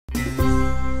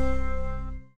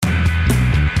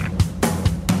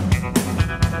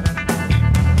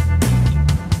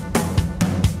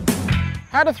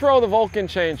How to throw the Vulcan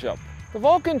changeup. The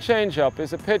Vulcan changeup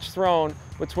is a pitch thrown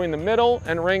between the middle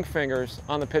and ring fingers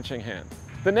on the pitching hand.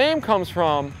 The name comes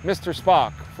from Mr.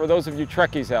 Spock, for those of you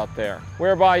Trekkies out there,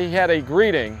 whereby he had a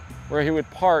greeting where he would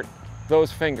part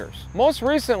those fingers. Most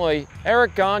recently,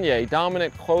 Eric Gagne,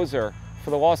 dominant closer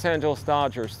for the Los Angeles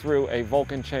Dodgers, threw a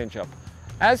Vulcan changeup,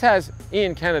 as has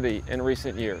Ian Kennedy in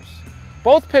recent years.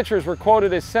 Both pitchers were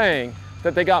quoted as saying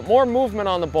that they got more movement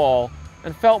on the ball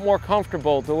and felt more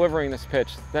comfortable delivering this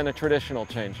pitch than a traditional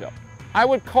changeup. I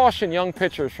would caution young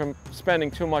pitchers from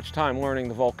spending too much time learning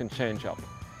the Vulcan changeup,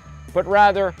 but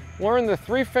rather learn the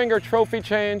three-finger trophy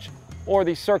change or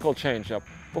the circle changeup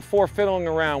before fiddling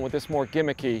around with this more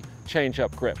gimmicky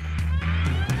changeup grip.